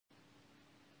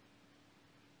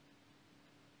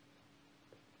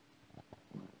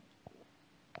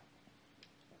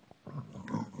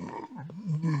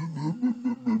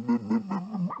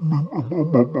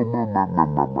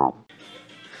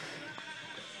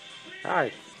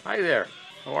Hi. Hi there.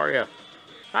 How are you?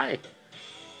 Hi.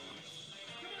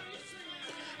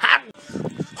 Hi.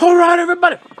 All right,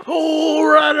 everybody. All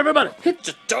right, everybody. Hit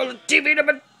the toilet TV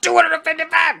number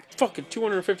 255. Fucking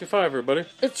 255, everybody.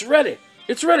 It's ready.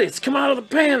 It's ready. It's come out of the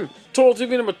pan. Toilet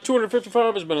TV number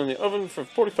 255 has been in the oven for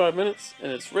 45 minutes,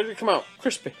 and it's ready to come out.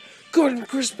 Crispy. Good and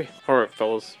crispy. All right,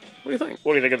 fellas. What do you think?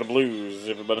 What do you think of the blues,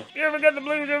 everybody? You ever got the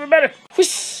blues, everybody?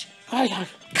 Whoosh. I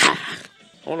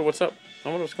wonder what's up. I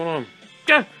wonder what's going on.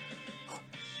 God.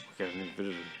 We got a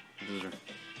new visitor.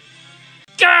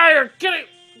 God, you're kidding.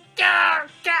 God.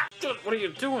 What are you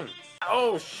doing?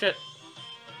 Oh, shit.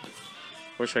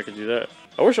 Wish I could do that.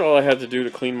 I wish all I had to do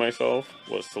to clean myself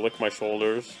was to lick my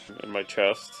shoulders and my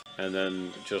chest, and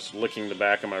then just licking the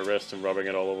back of my wrist and rubbing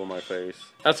it all over my face.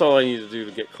 That's all I need to do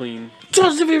to get clean.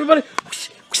 Toilet TV, everybody!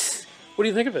 What do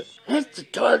you think of it? It's the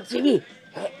Toilet TV.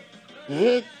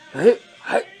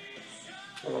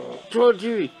 Toilet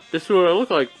TV. This is what I look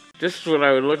like. This is what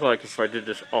I would look like if I did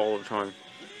this all the time.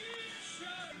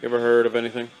 You ever heard of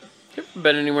anything? You ever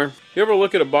been anywhere? You ever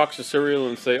look at a box of cereal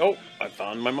and say, oh, I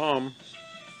found my mom?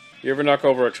 You ever knock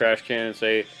over a trash can and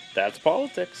say, that's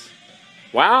politics?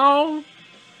 Wow.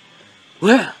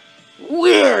 Well,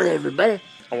 where, everybody?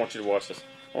 I want you to watch this.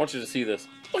 I want you to see this.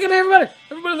 Look at me, everybody.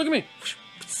 Everybody look at me.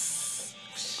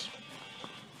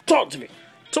 Talk to me.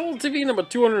 Total TV number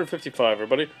 255,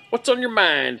 everybody. What's on your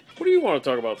mind? What do you want to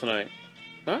talk about tonight?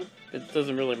 Huh? It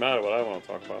doesn't really matter what I want to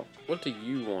talk about. What do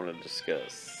you want to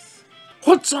discuss?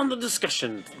 What's on the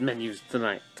discussion menus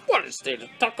tonight? What is there to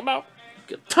talk about?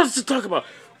 Got tons to talk about.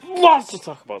 Lots to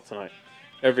talk about tonight.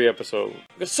 Every episode.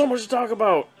 Got so much to talk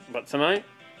about. But tonight,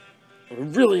 we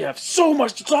really have so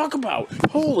much to talk about.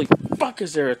 Holy fuck,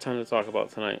 is there a ton to talk about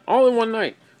tonight? All in one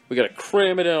night. We gotta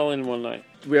cram it all in one night.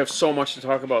 We have so much to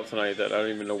talk about tonight that I don't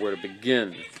even know where to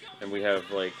begin. And we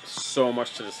have, like, so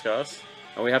much to discuss.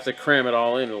 And we have to cram it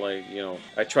all in, like, you know,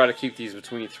 I try to keep these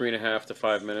between 3.5 to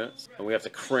 5 minutes. And we have to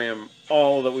cram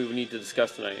all that we would need to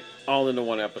discuss tonight, all into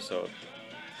one episode.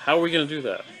 How are we going to do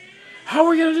that? How are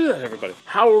we going to do that, everybody?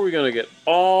 How are we going to get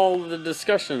all the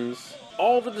discussions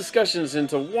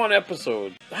into one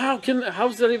episode?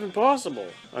 How's that even possible?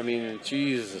 I mean,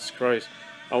 Jesus Christ.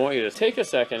 I want you to take a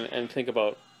second and think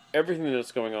about everything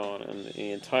that's going on in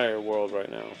the entire world right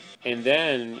now. And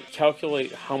then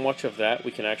calculate how much of that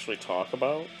we can actually talk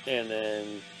about. And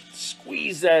then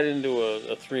squeeze that into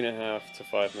a 3.5 to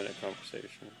 5 minute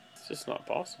conversation. It's just not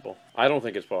possible. I don't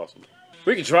think it's possible.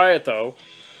 We can try it, though.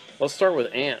 Let's start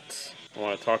with ants. I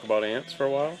want to talk about ants for a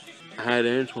while. I had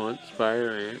ants once,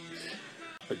 fire ants.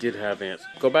 I did have ants.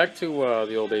 Go back to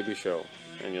the old baby show,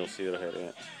 and you'll see that I had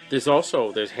ants.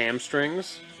 There's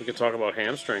hamstrings. We could talk about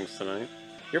hamstrings tonight.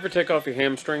 You ever take off your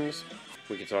hamstrings?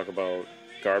 We could talk about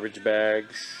garbage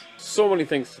bags. So many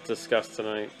things to discuss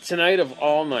tonight. Tonight of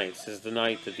all nights is the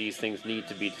night that these things need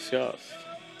to be discussed.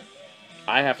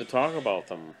 I have to talk about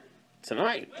them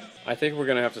tonight. I think we're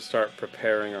going to have to start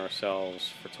preparing ourselves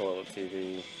for toilet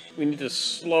TV. We need to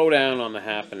slow down on the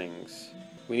happenings.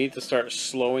 We need to start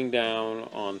slowing down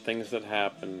on things that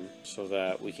happen so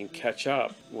that we can catch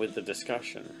up with the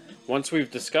discussion. Once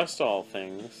we've discussed all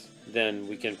things, then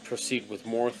we can proceed with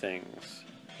more things.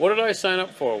 What did I sign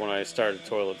up for when I started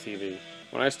Toilet TV?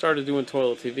 When I started doing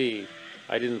Toilet TV,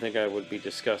 I didn't think I would be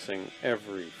discussing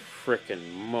every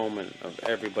frickin' moment of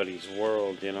everybody's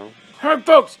world, you know? Alright,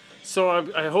 folks! So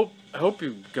I hope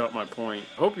you got my point.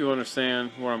 I hope you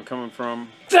understand where I'm coming from.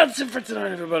 That's it for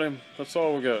tonight, everybody. That's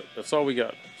all we got. That's all we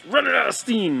got. Running out of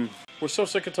steam! We're so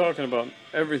sick of talking about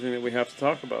everything that we have to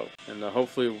talk about. And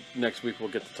hopefully next week we'll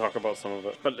get to talk about some of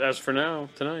it. But as for now,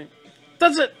 tonight,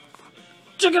 that's it!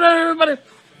 Check it out, everybody!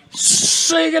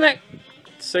 Say goodnight!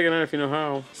 Say goodnight if you know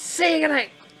how. Say goodnight!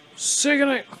 Say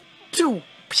goodnight! 2